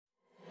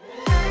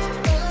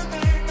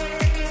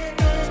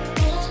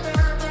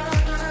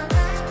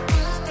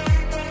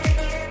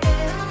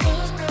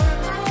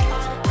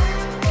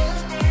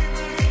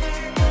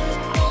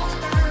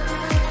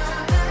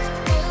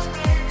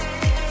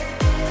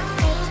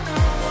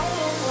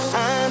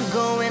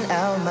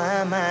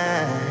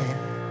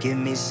Give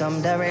me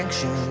some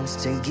directions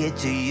to get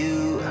to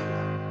you.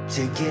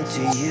 To get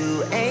to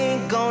you,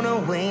 ain't gonna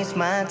waste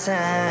my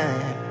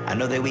time. I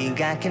know that we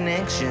got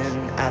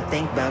connection, I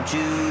think about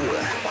you.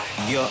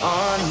 You're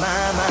on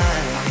my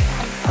mind,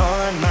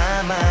 on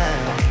my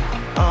mind,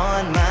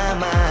 on my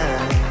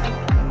mind.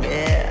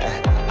 Yeah,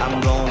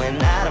 I'm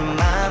going out of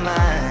my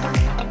mind,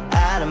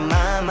 out of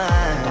my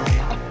mind,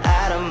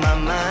 out of my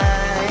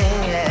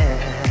mind, yeah.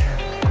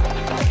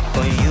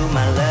 For you,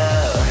 my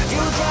love, you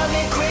drive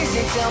me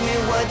crazy, tell me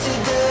what to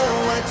do,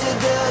 what to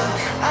do.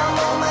 I'm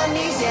on my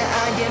knees, yeah,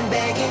 I am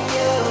begging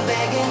you,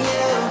 begging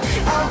you.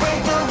 I'll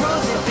break the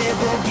rules if it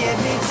will get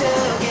me to,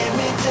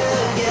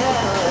 yeah.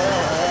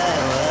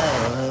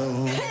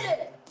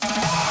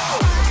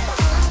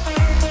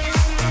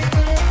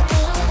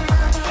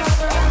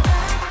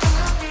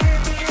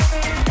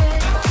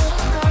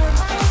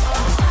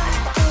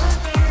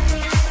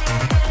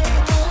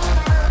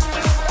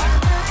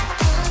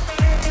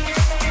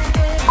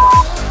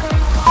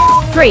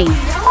 Three,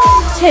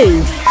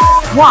 2,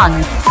 1,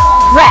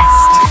 rest.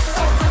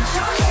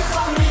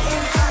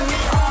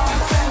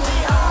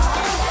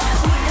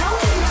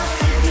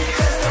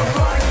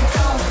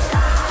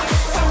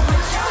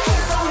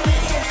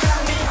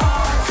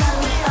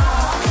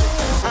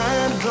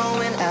 I'm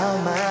going out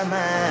my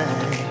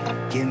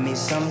mind. Give me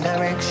some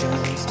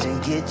directions to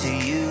get to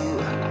you.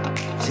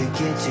 To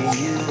get to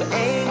you,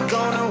 ain't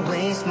gonna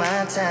waste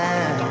my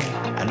time.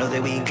 I know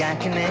that we got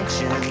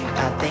connection,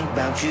 I think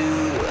about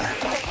you.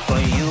 For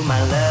you, my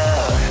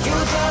love, you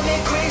drive me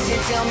crazy,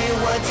 tell me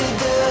what to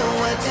do,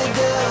 what to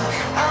do.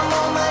 I'm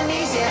on my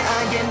knees, yeah,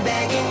 I am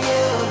begging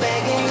you,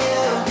 begging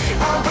you.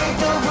 I'll break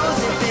the rules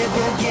if it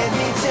will get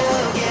me to,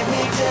 yeah.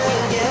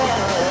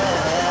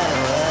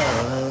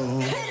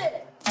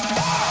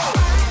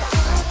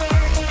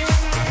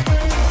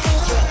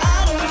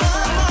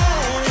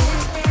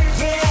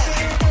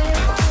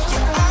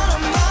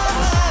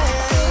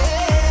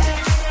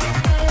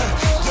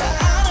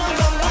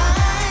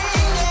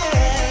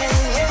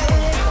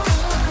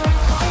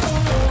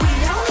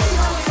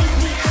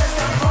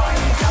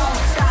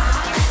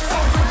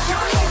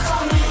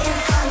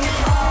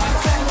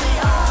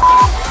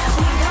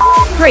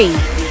 Three,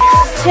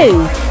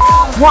 2,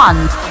 1,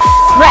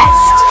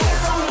 rest.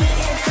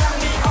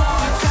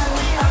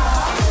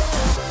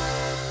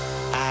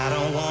 I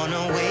don't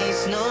wanna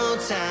waste no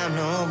time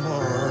no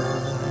more,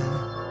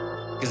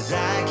 'cause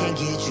I can't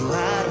get you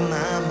out of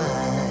my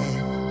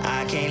mind.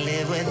 I can't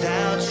live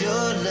without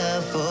your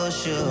love for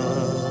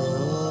sure.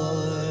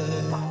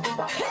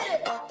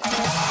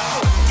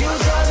 You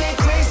drive me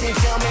crazy,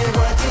 tell me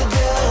what to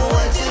do,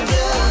 what to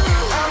do.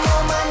 I'm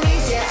on my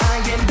knees, yeah, I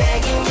am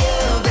begging you,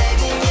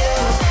 begging you.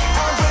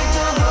 I'll break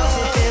the rules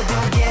if it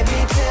will get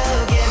me to,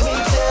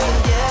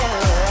 yeah.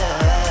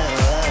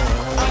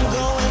 I'm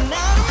going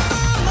out of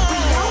my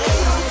mind.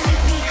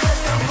 Because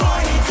the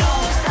party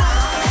don't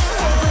stop.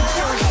 So put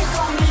your hands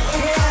on me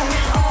and turn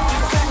me on,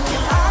 turn me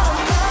out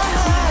of my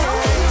mind.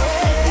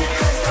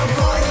 Because the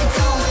party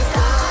don't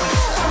stop.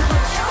 So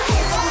put your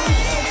hands on me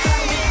and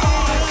turn me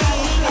on, turn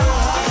me on.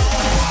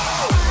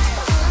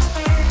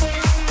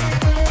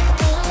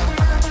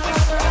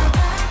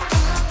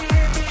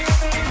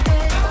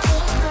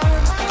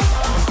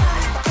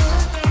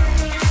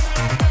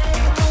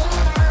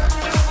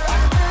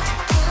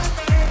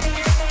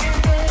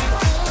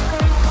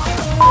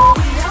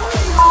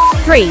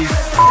 Three,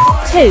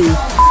 2,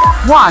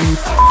 1,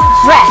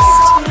 rest.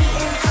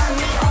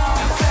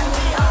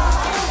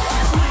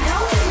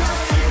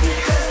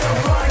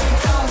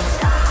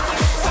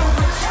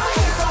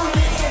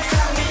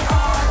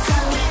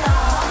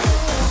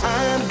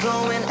 I'm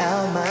going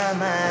out my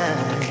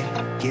mind.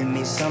 Give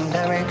me some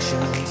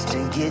directions to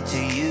get to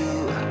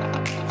you.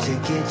 To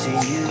get to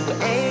you,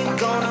 ain't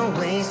gonna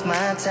waste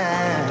my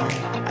time.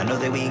 I know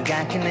that we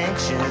got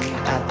connection,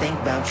 I think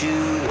about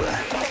you.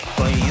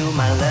 For you,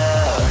 my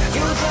love,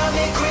 you drive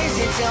me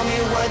crazy, tell me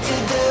what to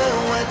do,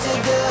 what to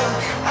do.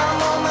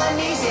 I'm on my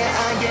knees, yeah,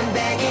 I am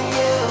begging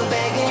you,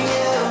 begging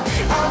you.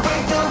 I'll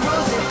break the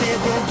rules if it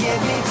will get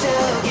me to,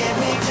 yeah.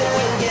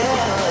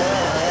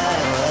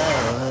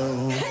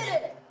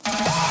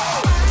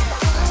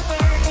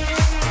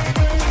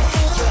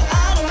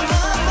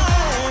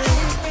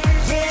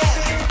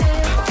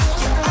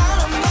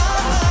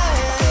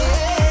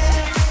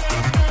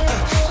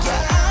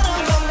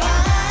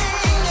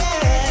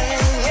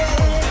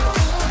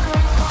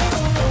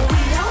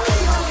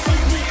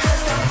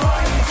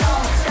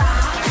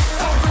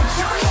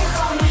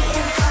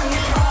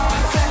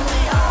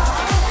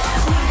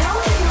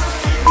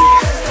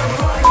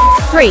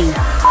 Three,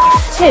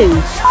 2,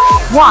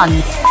 1,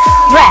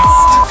 rest.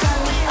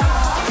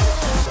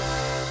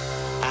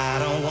 I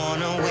don't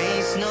wanna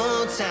waste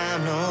no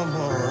time no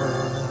more,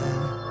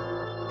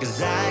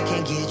 'cause I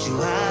can't get you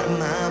out of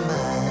my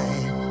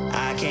mind.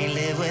 I can't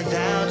live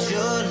without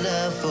your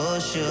love for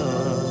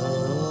sure.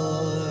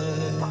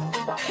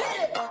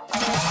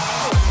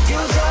 You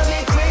drive me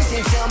crazy,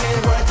 tell me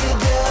what to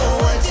do,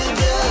 what to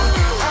do.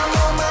 I'm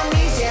on my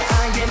knees, yeah,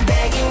 I am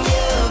begging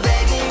you,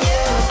 begging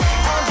you.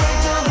 I'll break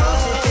the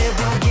rules if it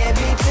will get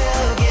me to,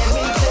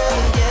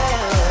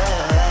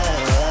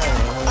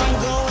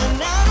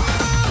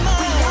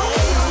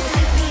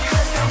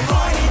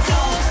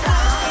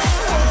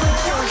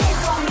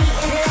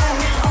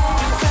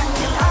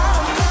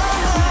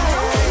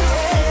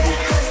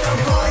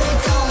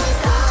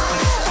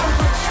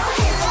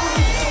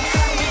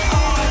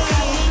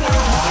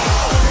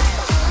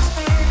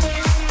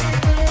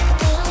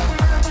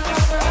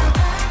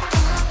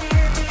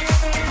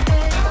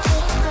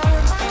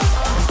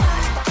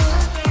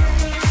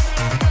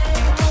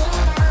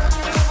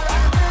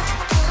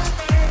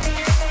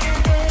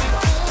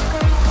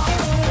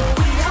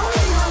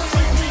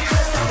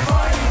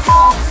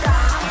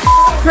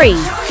 3,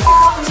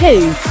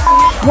 2,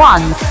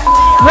 1,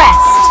 rest.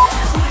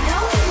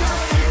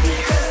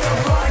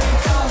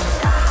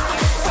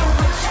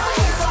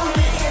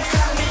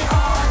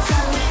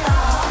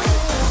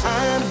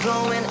 I'm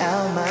going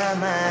out my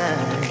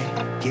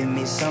mind. Give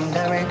me some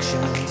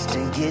directions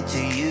to get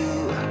to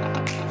you.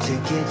 To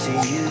get to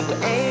you,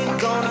 ain't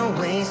gonna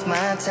waste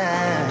my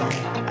time.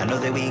 I know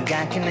that we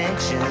got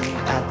connection.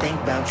 I think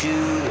about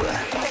you.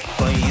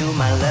 For you,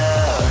 my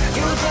love.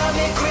 You drive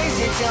me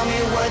crazy, tell me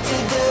what to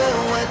do,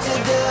 what to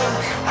do.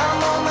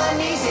 I'm on my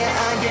knees, yeah,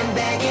 I am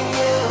begging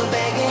you,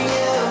 begging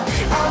you.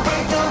 I'll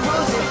break the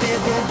rules if it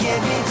will get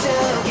me to,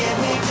 yeah.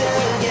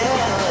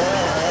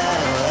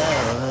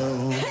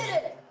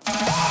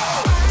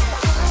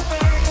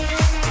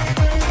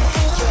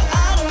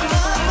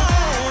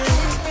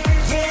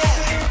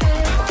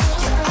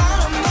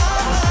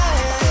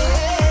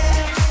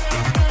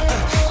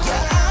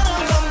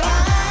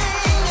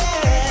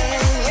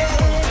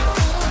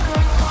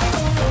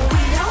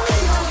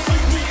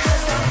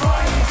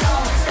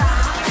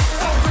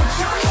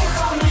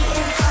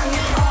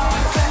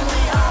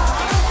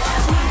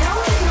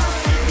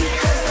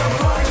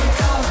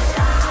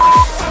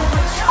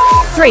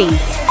 Three,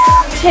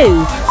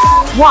 2,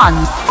 1,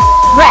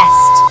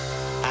 rest.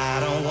 I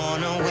don't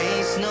wanna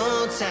waste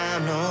no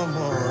time no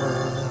more,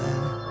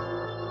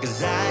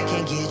 'cause I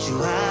can't get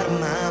you out of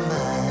my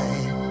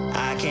mind.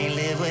 I can't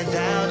live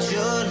without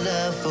your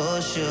love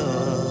for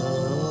sure.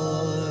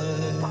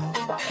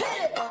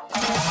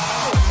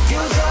 You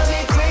drive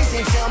me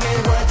crazy, tell me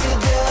what to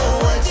do,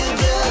 what to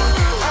do.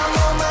 I'm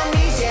on my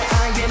knees, yeah,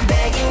 I am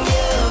begging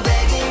you,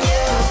 begging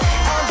you.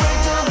 I'll break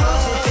the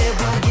rules if it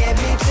will get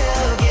me to,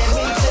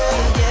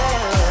 yeah.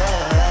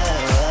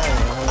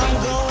 I'm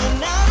going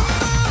out of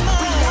my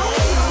mind.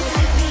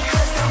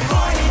 Because the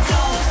party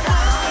don't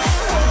stop.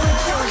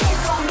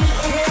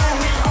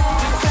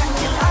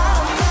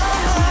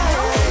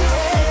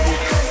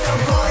 Because the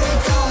party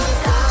don't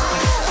stop.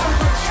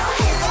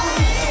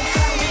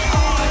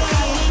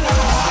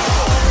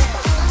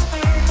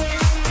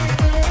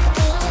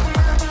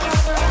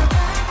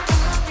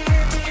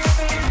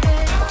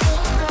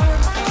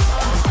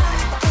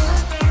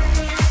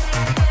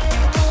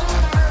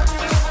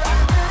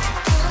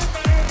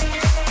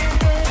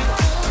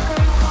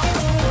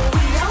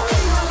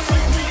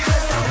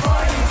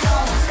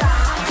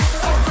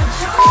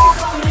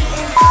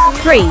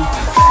 3,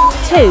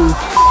 2,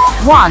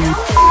 1,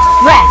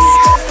 rest.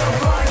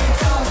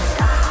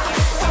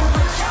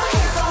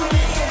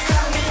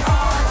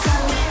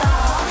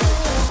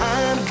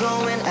 I'm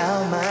going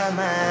out my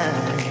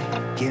mind.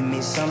 Give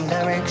me some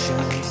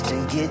directions to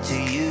get to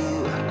you.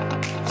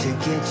 To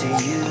get to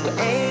you,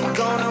 ain't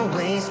gonna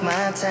waste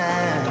my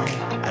time.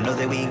 I know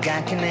that we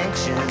got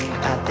connection.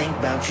 I think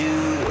about you.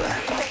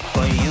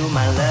 For you,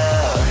 my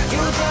love.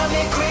 You drive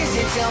me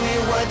crazy, tell me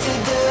what to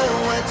do,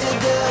 what to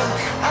do.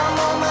 I'm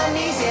on my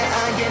knees,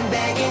 yeah, I am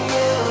begging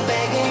you,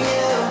 begging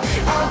you.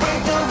 I'll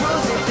break the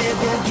rules if it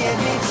will get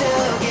me to,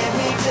 yeah.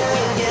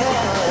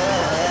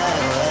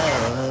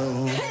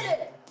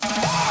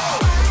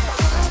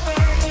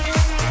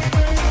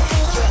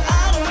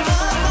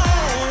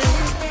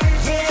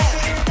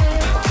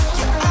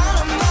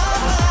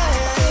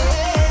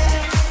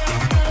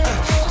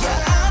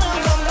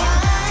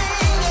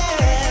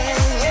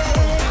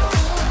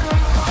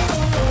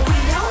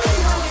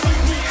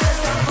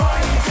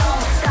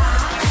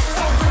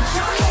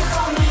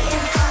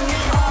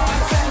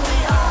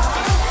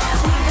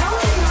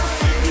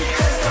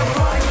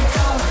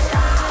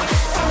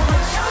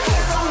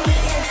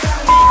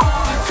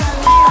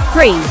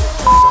 Three,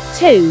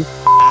 2,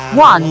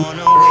 1,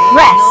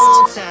 rest.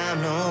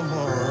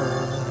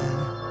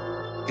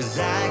 Cause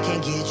I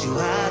can't get you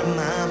out of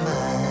my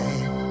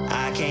mind.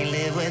 I can't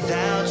live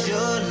without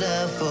your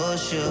love for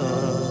sure.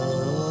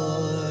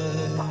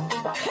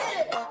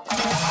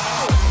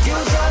 You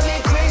drive me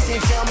crazy,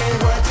 tell me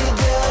what to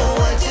do,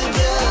 what to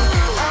do.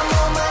 I'm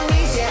on my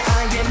knees, yeah, I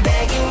am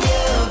begging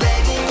you,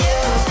 begging you.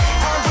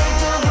 I'll break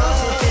the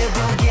rules if it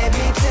will get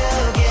me to,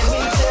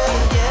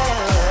 yeah.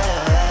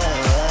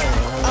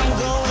 I'm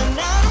going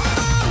out of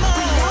my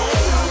mind.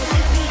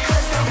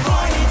 Because the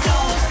party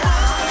don't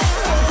stop.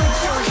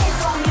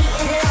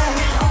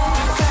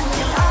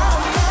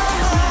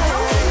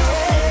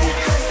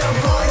 Because the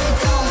party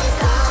don't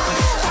stop.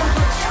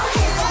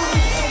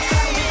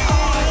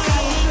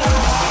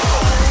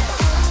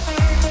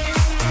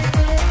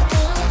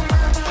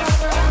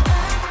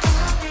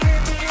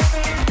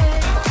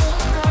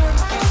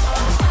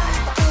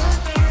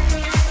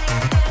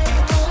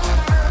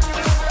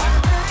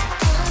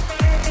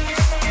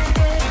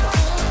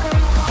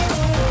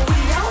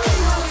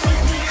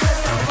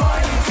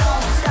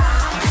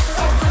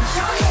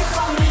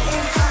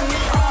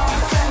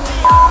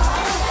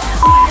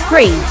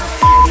 3,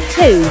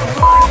 2,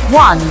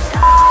 1,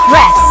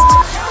 rest.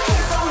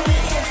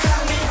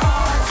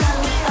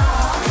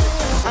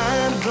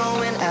 I'm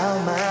going out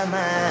my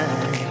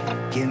mind.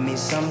 Give me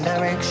some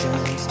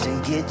directions to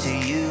get to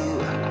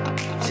you.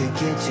 To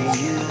get to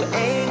you,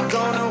 ain't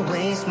gonna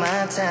waste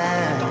my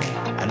time.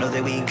 I know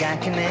that we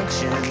got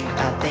connection.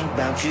 I think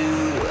about you,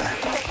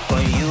 for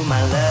you, my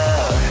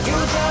love. You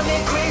drive me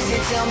crazy,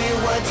 tell me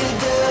what to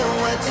do,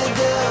 what to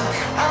do.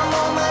 I'm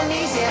on my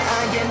knees, yeah,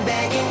 I am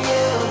begging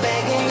you,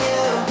 begging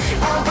you.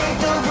 I'll break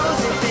the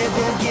rules if it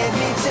will get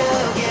me to,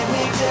 yeah.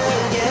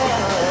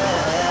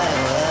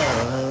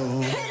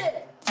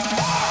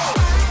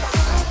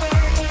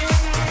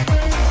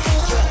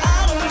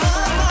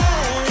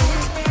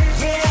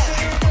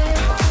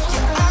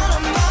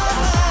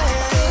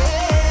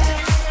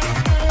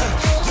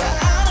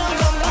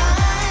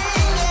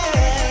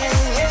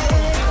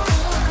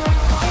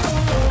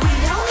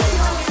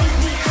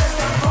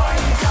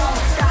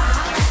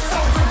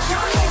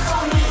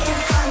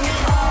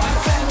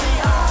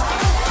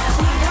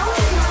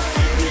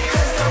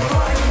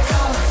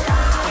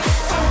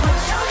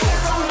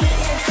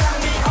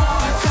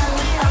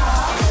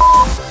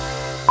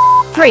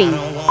 Three,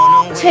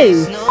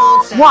 two,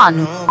 one,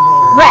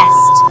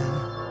 rest.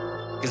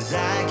 Cause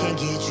I can't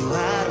get you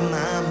out of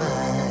my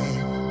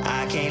mind.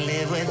 I can't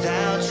live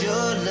without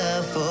your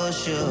love for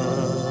sure.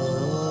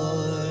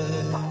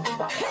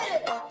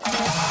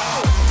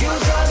 You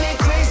drive me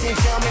crazy,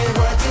 tell me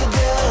what to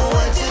do,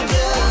 what to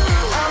do.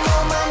 I'm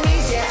on my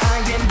knees, yeah,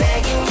 I am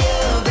begging you,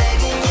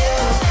 begging you.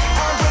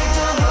 I'll break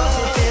the rules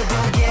if it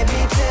will get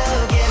me to,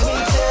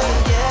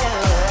 yeah.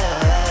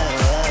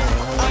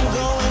 I'm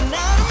going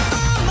out of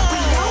my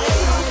mind.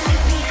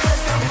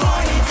 Because the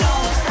party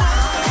don't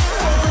stop.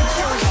 So put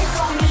your hands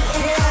on me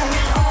and turn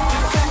me on,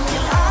 turn me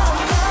on.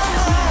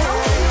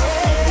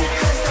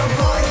 Because the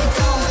party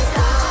don't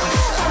stop.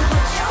 So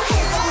put your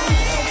hands on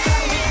me and turn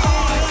me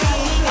on,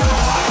 turn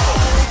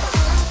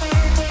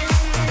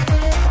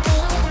me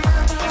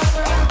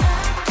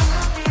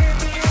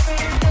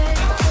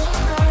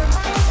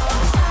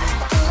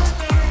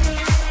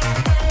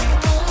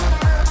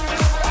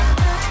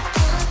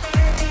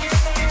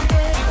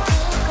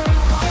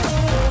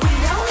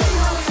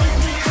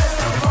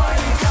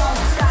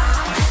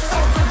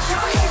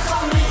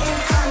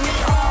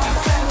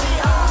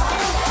on.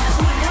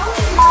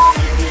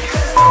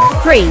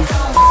 Three,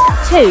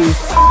 two,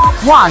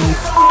 one,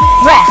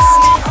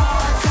 rest.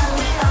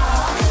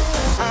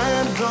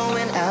 I'm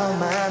going out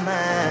my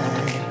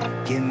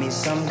mind. Give me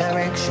some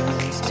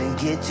directions to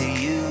get to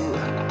you,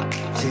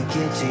 to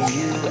get to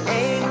you.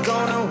 Ain't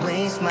gonna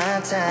waste my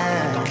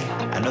time.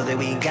 I know that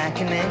we got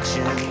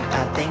connection.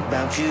 I think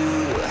about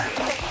you,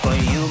 for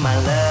you, my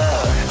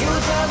love. You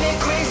drive me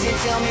crazy,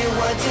 tell me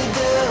what to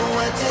do,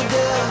 what to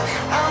do.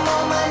 I'm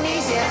on my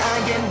knees, yeah, I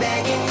am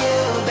begging you,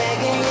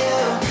 begging you.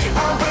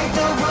 I'll break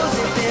the rules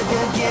if it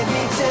will get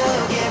me to,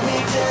 yeah.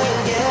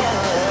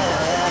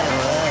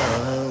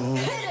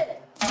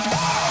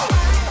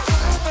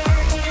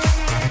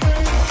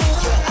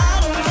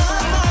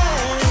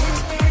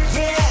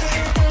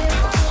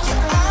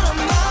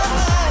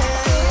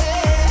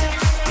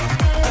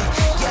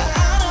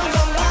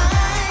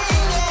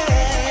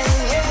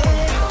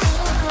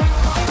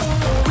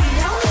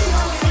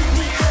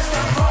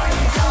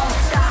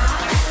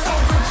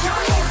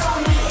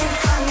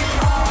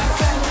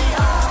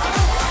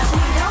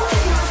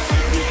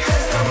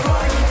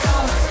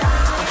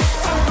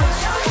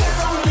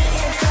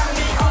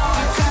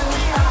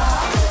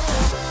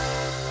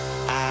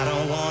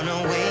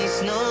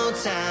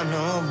 Time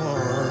no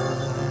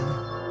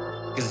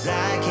more, cause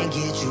I can't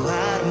get you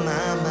out of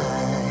my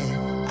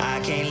mind. I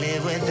can't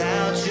live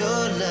without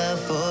your love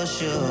for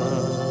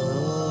sure.